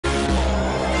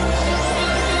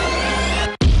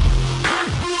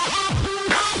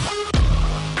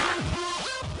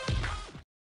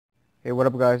Hey, what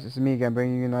up guys, it's me again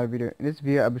bringing you another video. In this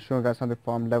video I'll be showing you guys how to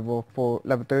farm level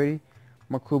 30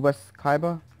 Mokuba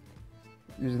Kaiba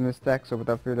using this deck. So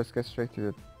without further, let's get straight to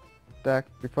the deck.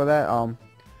 Before that,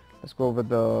 let's go over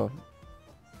the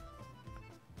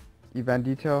event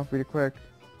detail really quick.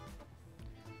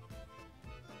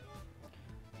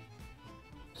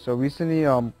 So recently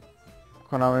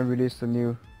Konami released a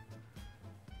new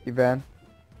event,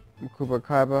 Mokuba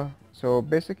Kaiba. So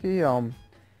basically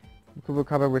Mokuba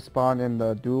Kaiba will spawn in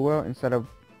the Duel instead of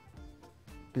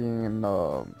being in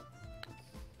the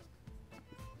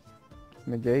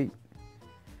gate.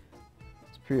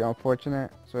 It's pretty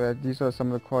unfortunate. So these are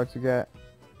some of the cards you get.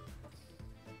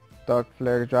 Dark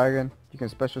Flare Dragon. You can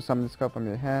special summon this card from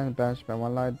your hand, banish by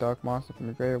one light. Dark Monster from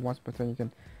your grave. Once per turn you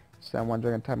can send one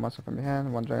Dragon type monster from your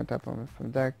hand, one Dragon type from the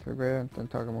deck to the grave, and then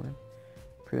target one.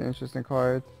 Pretty interesting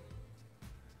card.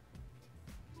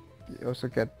 You also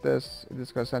get this. If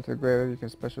this card sent to the grave, you can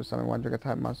special summon one Dragon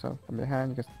type monster from your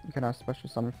hand. You cannot special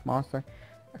summon monster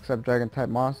except Dragon type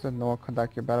monster. No one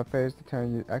conduct your battle phase. The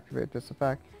turn you activate this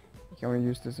effect, you can only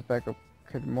use this effect of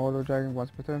Mortal Dragon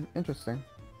once per turn. Interesting.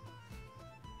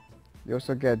 You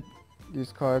also get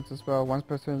these cards as well. Once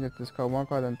per turn you get discard one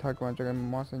card and target one Dragon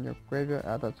monster in your graveyard.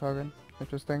 Add that target.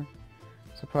 Interesting.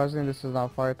 Surprisingly, this is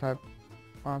not fire type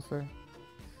monster.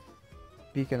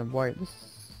 Beacon of White.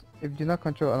 If you do not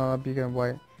control another Beacon of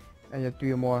White and you have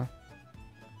 3 or more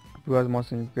blue eyes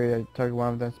monsters in your graveyard, target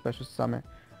one of them, special summon.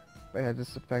 But it has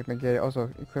this effect negated. Also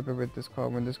equip it with this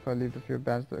card. When this card leaves the field,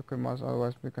 bans the equipped monster,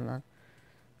 otherwise we cannot.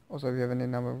 Also if you have any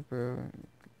number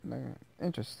of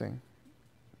interesting.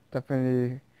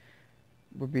 Definitely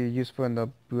would be useful in the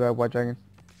blue eye white dragon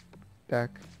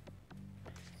deck.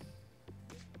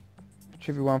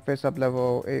 Tribute 1 face up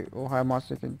level 8 or higher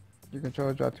monster you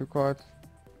control, draw 2 cards.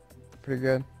 Pretty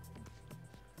good.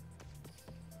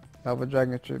 Lava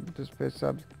Dragon tribute this face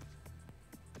up.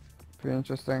 Pretty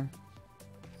interesting.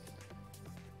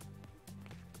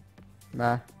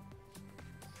 Nah.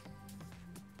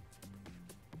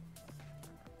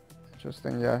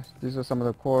 Interesting, yeah. These are some of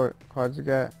the core cards you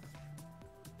get.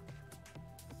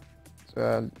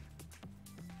 So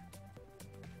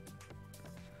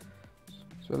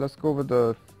let's go over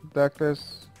the deck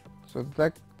list. So the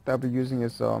deck that I'll be using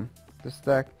is this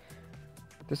deck.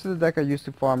 This is the deck I used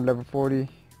to farm level 40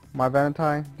 my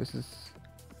Valentine. This is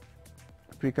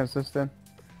pretty consistent.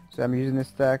 So I'm using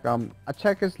this deck. I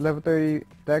check his level 30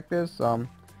 deck list. The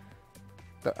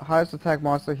highest attack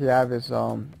monster he have is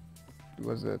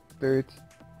was it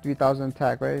 3,000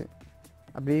 attack, right?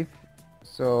 I believe.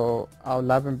 So our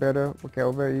Lab Builder will get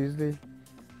over it easily,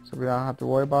 so we don't have to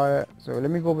worry about it. So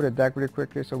let me go over the deck really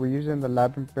quickly. So we're using the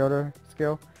Lab Builder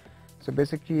skill. So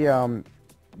basically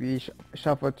we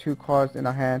shuffle 2 cards in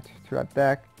our hand to our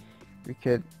deck. We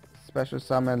could special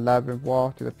summon Labyrinth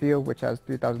Wall to the field, which has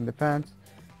 3,000 defense.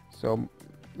 So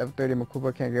level 30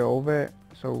 Mokuba can't get over it.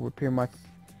 So we're pretty much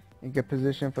in good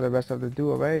position for the rest of the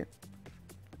duel, right?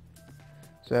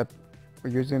 So we're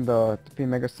using the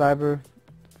Mega Cyber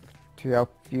to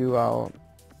help fuel our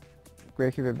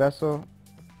Gravekeeper Vessel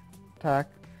attack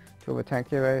to over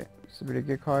 10k, right? It's a really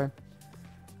good card.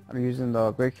 I'm using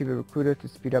the Gravekeeper Recruiter to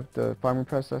speed up the farming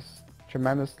process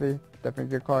tremendously.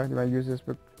 Definitely a good card. You might use this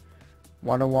with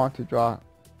 101 to draw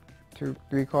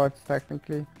 3 cards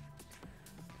technically.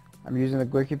 I'm using the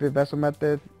Gravekeeper Vessel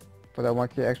method for that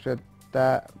 1k extra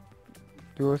that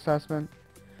dual assessment.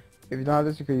 If you don't have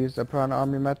this, you can use the Piranha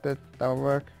Army method. That will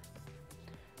work.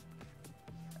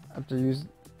 I'm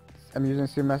using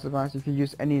Sea Massive Monster. You can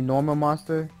use any normal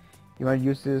monster. You want to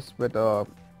use this with a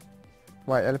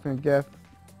White Elephant Gift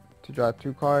to draw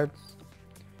 2 cards.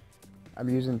 I'm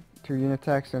using 2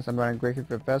 Unitech since I'm running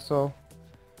Gravekeeper Vessel.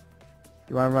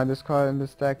 You want to run this card in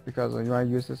this deck because you want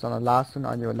to use this on the last one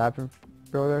on your Labyrinth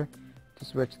Builder to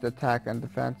switch the attack and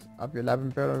defense of your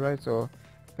Labyrinth Builder, right? So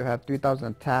if you have 3,000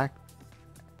 attack,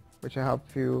 which will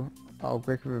help you our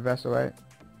Gravekeeper Vessel, right?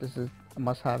 This is a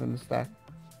must-have in this deck.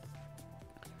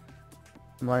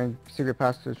 I'm running Secret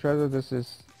Pass to the Treasure. This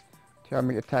is to help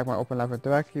me attack my open Labyrinth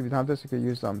directly. If you don't have this, you can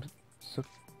use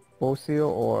Bow Seal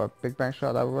or Big Bang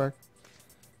Shot. That will work.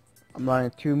 I'm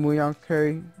running 2 mooyan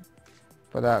carry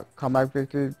for that combat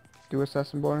victory dual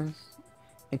assessment bonus.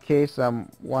 In case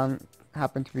one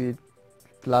happened to be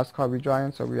the last card we draw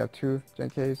in, so we have 2 in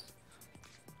case.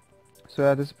 So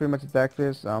yeah, this is pretty much the deck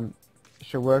list. It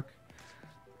should work.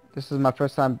 This is my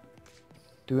first time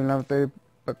doing level 30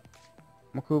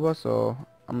 Mokuba, so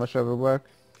I'm not sure if it will work.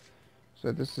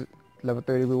 So this is level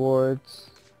 30 rewards.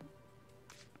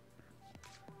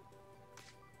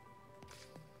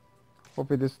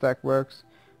 Hopefully this deck works.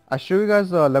 I'll show you guys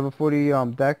the level 40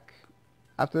 deck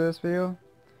after this video.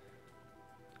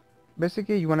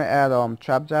 basically you want to add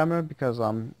trap jammer because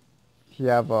he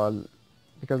have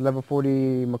because level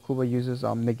 40 Mokuba uses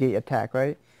negate attack,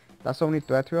 right? That's the only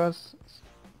threat to us.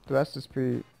 The rest is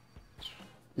pretty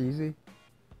easy.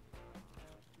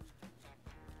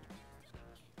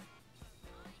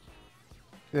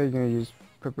 Yeah, you're gonna use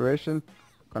preparation.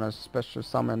 Gonna special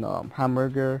summon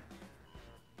Hamburger.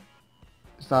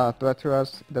 It's not a threat to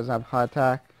us. It doesn't have high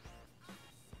attack.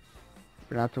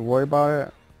 We don't have to worry about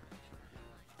it.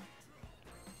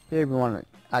 Here we want to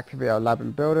activate our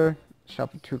Labyrinth Builder.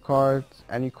 Shuffle 2 cards,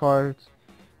 any cards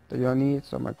that you don't need.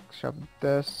 So I'm gonna shuffle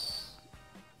this.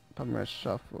 I'm gonna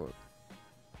shuffle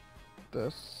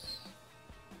this.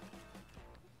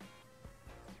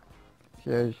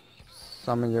 Here,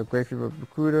 summon your Great Fever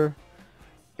Recruiter.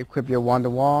 Equip your Wonder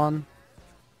Wand.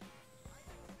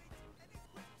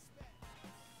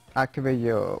 Activate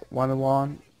your Wonder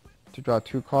Wand to draw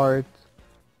 2 cards.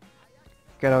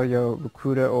 Get out your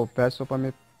Recruiter or Vessel from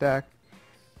your deck.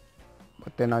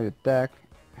 But then on your deck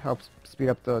helps speed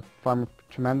up the farm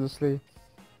tremendously.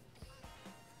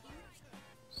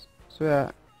 So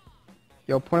yeah,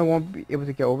 your opponent won't be able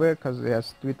to get over it because it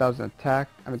has 3000 attack,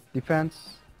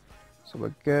 defense. So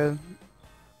we're good.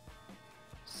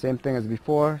 Same thing as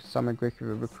before. Summon Great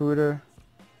Recruiter.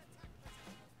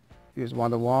 Use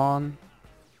Wonder Wand.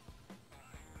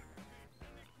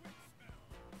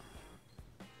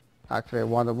 Activate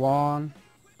Wonder Wand.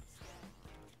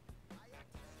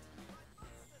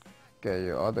 Get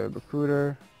your other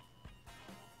recruiter.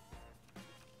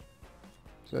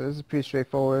 So this is pretty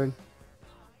straightforward.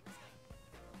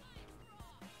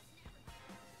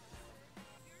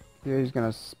 Here he's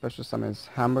gonna special summon his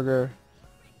Hamburger.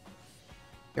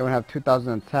 It will have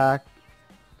 2000 attack.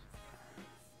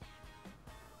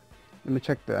 Let me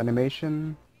check the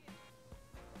animation.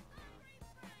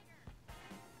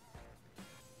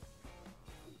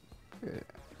 Okay.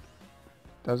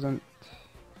 Doesn't.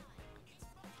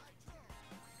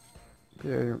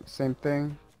 Here, same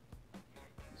thing.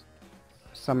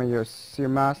 Summon your Seer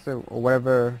Master or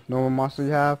whatever normal monster you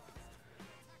have.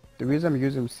 The reason I'm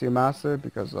using Seer Master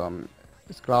because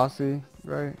it's glossy,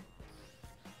 right?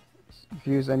 You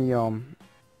can use any normal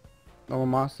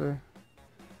monster.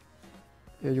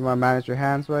 Here you want to manage your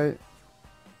hands, right?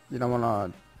 You don't want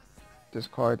to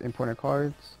discard important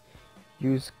cards.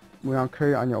 Use mooyan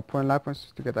curry on your opponent life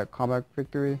points to get that combat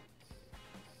victory.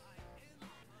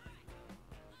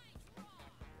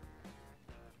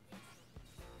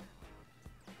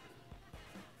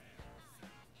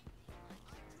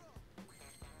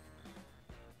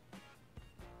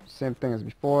 Same thing as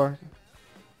before.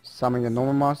 Summon your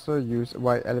normal monster, use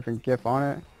white elephant gift on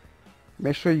it.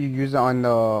 Make sure you use it on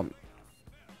your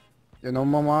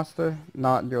normal monster,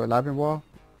 not your labyrinth wall.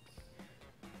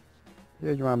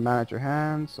 Here you want to manage your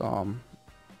hands. I'm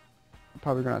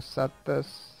probably gonna set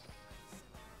this.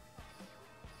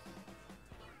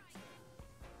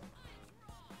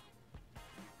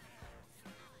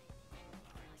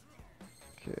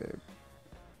 Okay.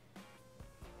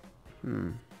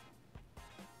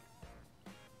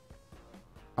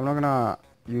 I'm not gonna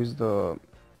use the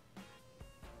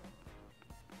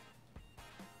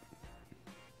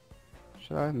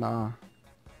should I? Nah.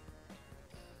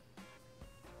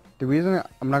 The reason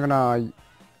I'm not gonna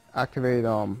activate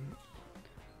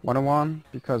Wonder Wand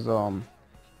because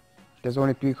there's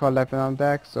only 3 cards left in our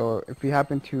deck, so if we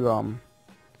happen to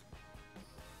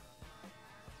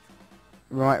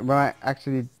we might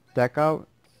actually deck out,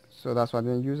 so that's why I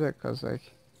didn't use it, because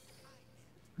like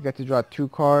we get to draw 2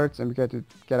 cards and we get to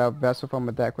get our Vessel from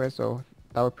a deck, right? So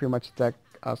that would pretty much deck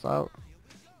us out,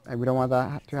 and we don't want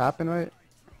that to happen, right?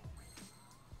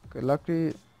 Okay,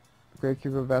 luckily Great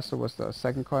Keeper Vessel was the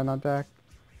second card in our deck,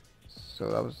 so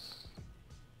that was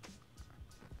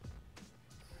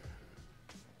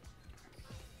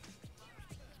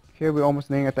here. We're almost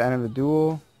nearing at the end of the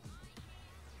duel.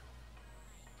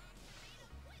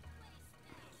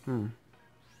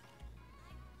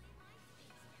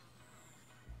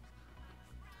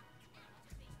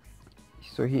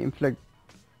 So he inflict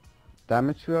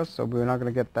damage to us, so we're not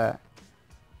gonna get that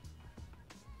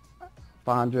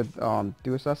 500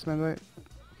 do assessment, right?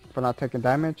 For not taking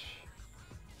damage.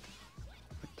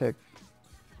 Take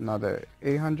another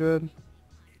 800.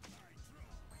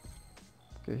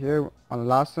 Okay, here on the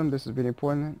last one, this is really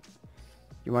important.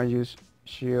 You want to use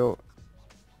shield,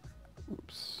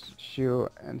 shield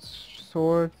and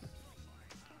sword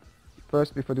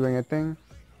first before doing anything,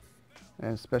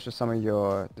 and special summon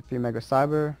your defeat Mega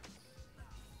Cyber.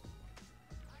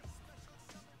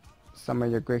 Summon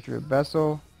your Great Keeper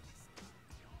Vessel.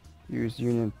 Use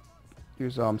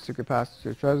Secret Pass to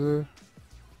your treasure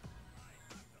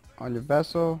on your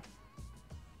vessel.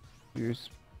 use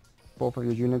both of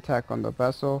your unit attack on the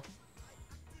vessel.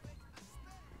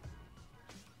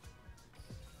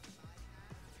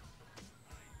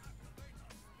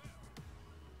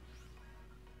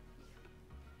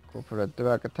 Go for the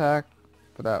direct attack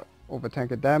for that over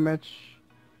tanker damage.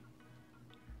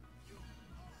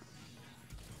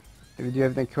 If you do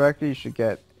everything correctly, you should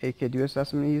get 8k Duel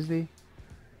assessment easily.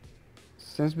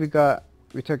 Since we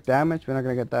took damage, we're not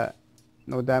gonna get that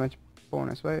no damage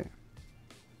bonus, right?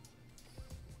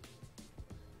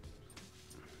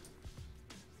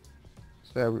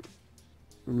 So yeah,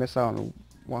 we miss out on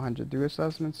 100 Duel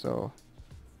assessment, so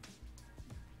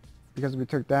because we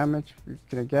took damage, we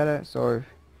couldn't get it. So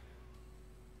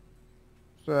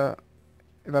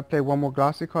if I play one more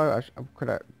glossy card, I could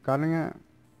have gotten it.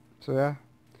 So yeah,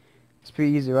 it's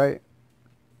pretty easy, right?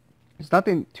 It's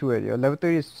nothing to it, yo. Level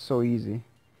 30 is so easy.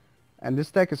 And this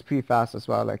deck is pretty fast as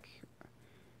well. Like,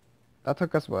 that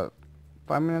took us, what,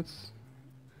 5 minutes?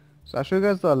 So I'll show you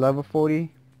guys the level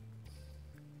 40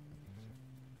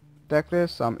 deck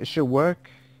list. It should work.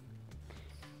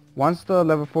 Once the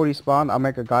level 40 spawn, I'll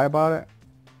make a guide about it.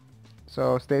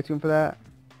 So stay tuned for that.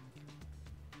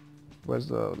 Where's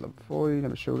the level 40? Let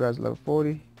me show you guys level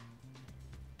 40.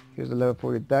 Here's the level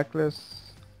 40 deck list.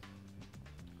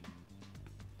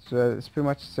 So it's pretty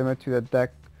much similar to the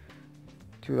deck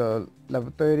to the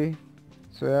level 30.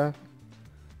 So yeah,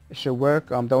 it should work.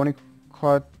 The only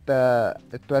card that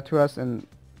is threat to us in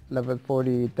level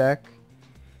 40 deck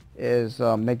is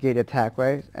negate attack,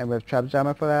 right? And we have trap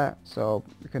jammer for that, so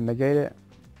we can negate it.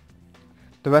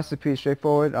 The rest is pretty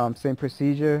straightforward. Same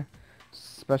procedure,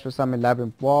 special summon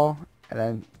labyrinth wall, and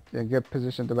then you get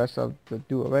position the rest of the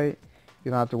duel, right?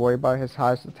 You don't have to worry about it. His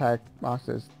highest attack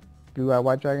monster is blue-eyed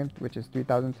white dragon, which is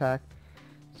 3000 attack,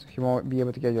 so he won't be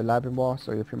able to get your labyrinth wall,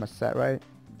 so you're pretty much set, right?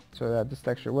 So that this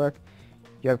deck should work.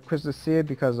 You have Crystal Seer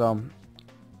because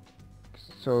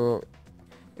so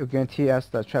it'll guarantee us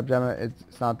that trap jammer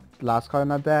it's not the last card in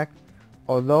that deck,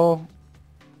 although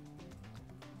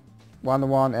One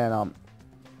and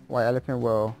White Elephant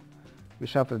will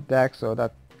reshuffle the deck, so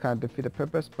that kind of defeat the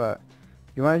purpose. But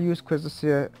you want to use Crystal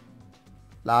Seer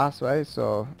last, right?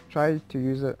 So try to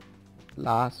use it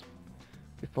last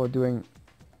before doing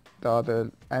the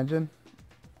other engine.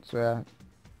 So yeah,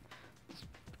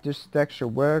 this deck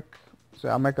should work. So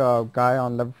I'll make a guy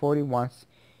on level 40 once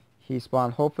he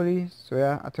spawned, hopefully. So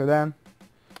yeah, until then,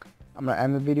 I'm gonna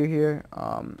end the video here.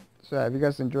 So yeah, if you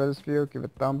guys enjoyed this video, give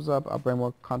it a thumbs up. I'll bring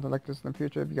more content like this in the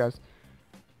future. If you guys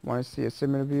want to see a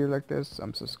similar video like this,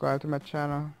 subscribe to my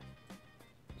channel.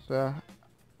 So yeah,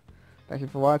 thank you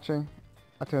for watching.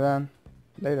 Until then,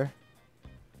 later.